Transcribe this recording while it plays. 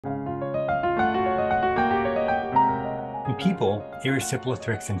People,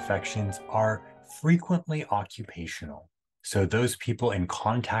 Erysipelothrix infections are frequently occupational. So those people in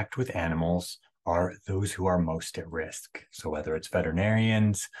contact with animals are those who are most at risk. So whether it's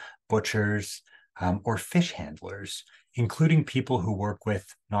veterinarians, butchers, or fish handlers, including people who work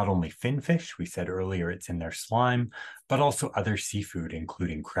with not only finfish, we said earlier it's in their slime, but also other seafood,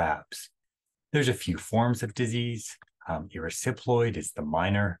 including crabs. There's a few forms of disease. Erysipeloid is the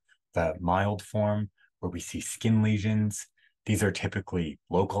mild form, where we see skin lesions. These are typically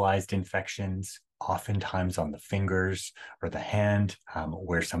localized infections, oftentimes on the fingers or the hand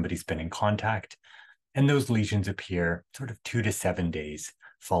where somebody's been in contact. And those lesions appear sort of 2 to 7 days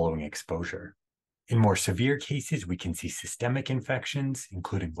following exposure. In more severe cases, we can see systemic infections,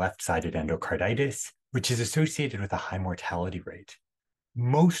 including left-sided endocarditis, which is associated with a high mortality rate.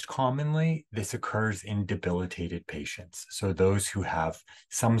 Most commonly, this occurs in debilitated patients. So those who have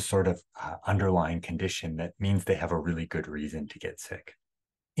some sort of underlying condition that means they have a really good reason to get sick.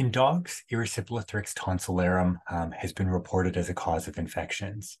 In dogs, Erysipelothrix tonsillarum has been reported as a cause of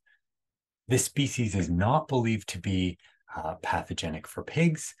infections. This species is not believed to be pathogenic for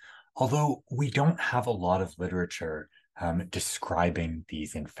pigs, although we don't have a lot of literature describing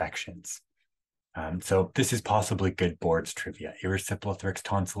these infections. So this is possibly good boards trivia. Erysipelothrix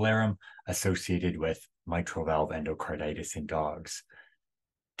tonsillarum associated with mitral valve endocarditis in dogs.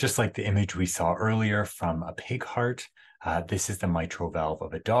 Just like the image we saw earlier from a pig heart, this is the mitral valve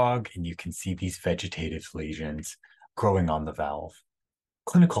of a dog, and you can see these vegetative lesions growing on the valve.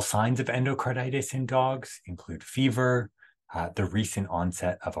 Clinical signs of endocarditis in dogs include fever, the recent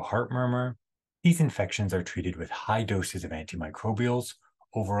onset of a heart murmur. These infections are treated with high doses of antimicrobials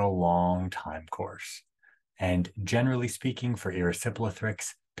over a long time course. And generally speaking, for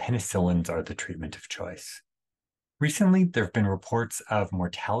Erysipelothrix, penicillins are the treatment of choice. Recently, there have been reports of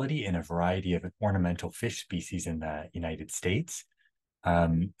mortality in a variety of ornamental fish species in the United States.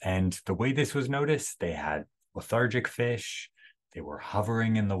 And the way this was noticed, they had lethargic fish, they were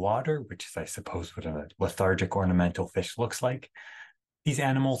hovering in the water, which is, I suppose, what a lethargic ornamental fish looks like. These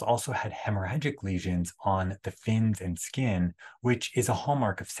animals also had hemorrhagic lesions on the fins and skin, which is a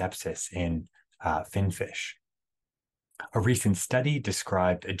hallmark of sepsis in finfish. A recent study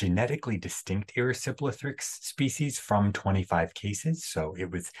described a genetically distinct Erysipelothrix species from 25 cases. So it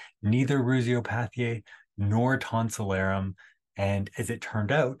was neither rhusiopathiae nor tonsillarum. And as it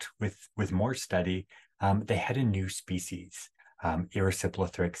turned out, with more study, they had a new species,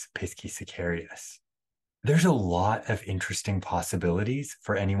 Erysipelothrix piscisicarius. There's a lot of interesting possibilities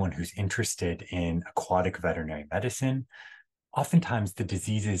for anyone who's interested in aquatic veterinary medicine. Oftentimes, the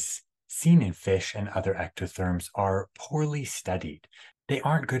diseases seen in fish and other ectotherms are poorly studied. They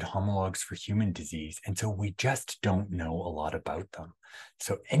aren't good homologs for human disease, and so we just don't know a lot about them.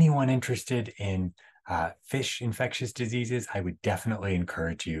 So anyone interested in fish infectious diseases, I would definitely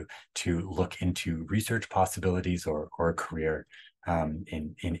encourage you to look into research possibilities or a career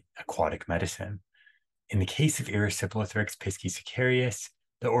in aquatic medicine. In the case of Erysipelothrix piscisicarius,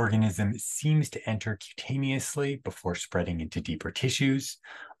 the organism seems to enter cutaneously before spreading into deeper tissues,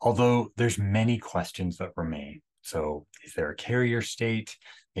 although there's many questions that remain. So is there a carrier state?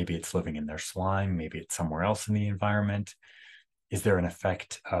 Maybe it's living in their slime. Maybe it's somewhere else in the environment. Is there an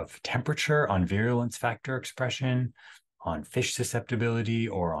effect of temperature on virulence factor expression, on fish susceptibility,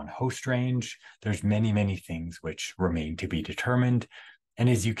 or on host range? There's many, many things which remain to be determined. And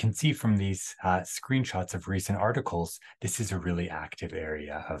as you can see from these screenshots of recent articles, this is a really active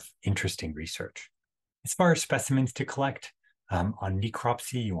area of interesting research. As far as specimens to collect, on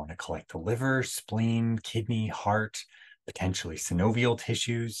necropsy, you want to collect the liver, spleen, kidney, heart, potentially synovial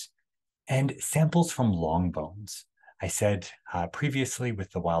tissues, and samples from long bones. I said previously with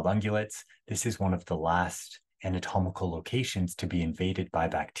the wild ungulates, this is one of the last anatomical locations to be invaded by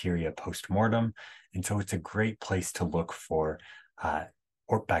bacteria post-mortem. And so it's a great place to look for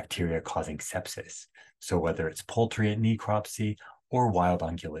or bacteria causing sepsis. So whether it's poultry at necropsy or wild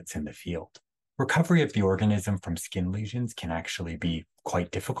ungulates in the field. Recovery of the organism from skin lesions can actually be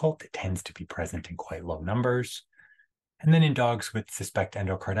quite difficult. It tends to be present in quite low numbers. And then in dogs with suspect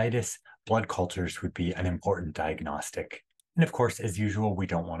endocarditis, blood cultures would be an important diagnostic. And of course, as usual, we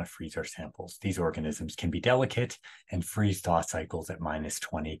don't want to freeze our samples. These organisms can be delicate, and freeze-thaw cycles at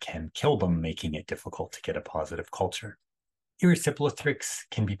 -20 can kill them, making it difficult to get a positive culture. Erysipelothrix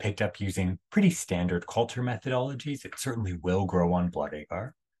can be picked up using pretty standard culture methodologies. It certainly will grow on blood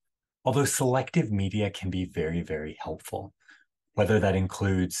agar, although selective media can be very, very helpful, whether that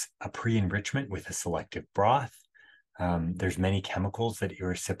includes a pre-enrichment with a selective broth. There's many chemicals that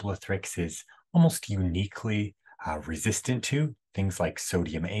Erysipelothrix is almost uniquely resistant to, things like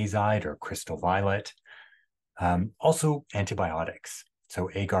sodium azide or crystal violet. Also antibiotics. So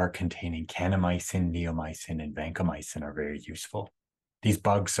agar containing kanamycin, neomycin, and vancomycin are very useful. These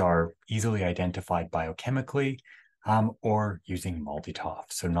bugs are easily identified biochemically or using MALDI-TOF,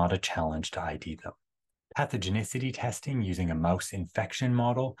 so not a challenge to ID them. Pathogenicity testing using a mouse infection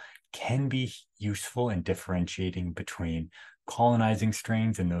model can be useful in differentiating between colonizing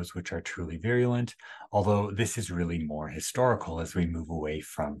strains and those which are truly virulent, although this is really more historical as we move away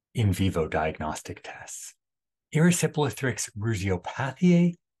from in vivo diagnostic tests. Erysipelothrix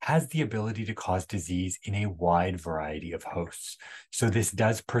rhusiopathiae has the ability to cause disease in a wide variety of hosts. So this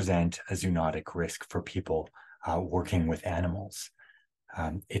does present a zoonotic risk for people working with animals.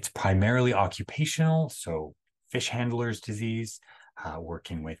 It's primarily occupational, so fish handlers disease,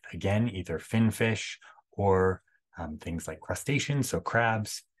 working with, again, either finfish or things like crustaceans, so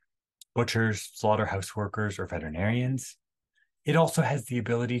crabs, butchers, slaughterhouse workers, or veterinarians. It also has the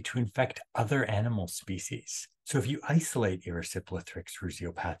ability to infect other animal species. So if you isolate Erysipelothrix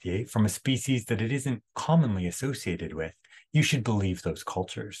rhusiopathiae from a species that it isn't commonly associated with, you should believe those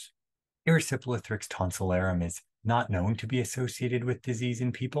cultures. Erysipelothrix tonsillarum is not known to be associated with disease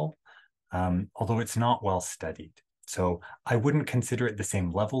in people, although it's not well studied. So I wouldn't consider it the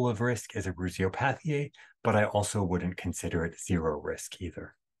same level of risk as a rhusiopathiae, but I also wouldn't consider it zero risk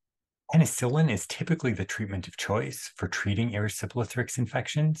either. Penicillin is typically the treatment of choice for treating Erysipelothrix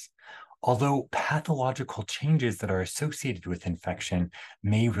infections, although pathological changes that are associated with infection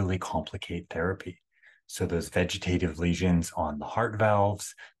may really complicate therapy. So those vegetative lesions on the heart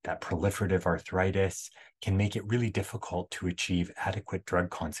valves, that proliferative arthritis can make it really difficult to achieve adequate drug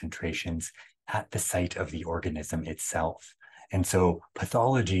concentrations at the site of the organism itself. And so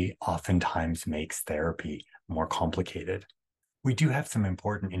pathology oftentimes makes therapy more complicated. We do have some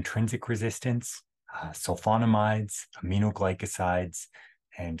important intrinsic resistance, sulfonamides, aminoglycosides,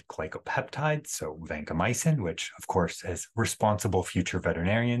 and glycopeptides, so vancomycin, which, of course, as responsible future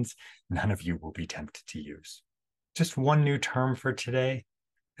veterinarians, none of you will be tempted to use. Just one new term for today,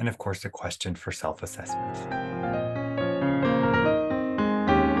 and of course, a question for self-assessment.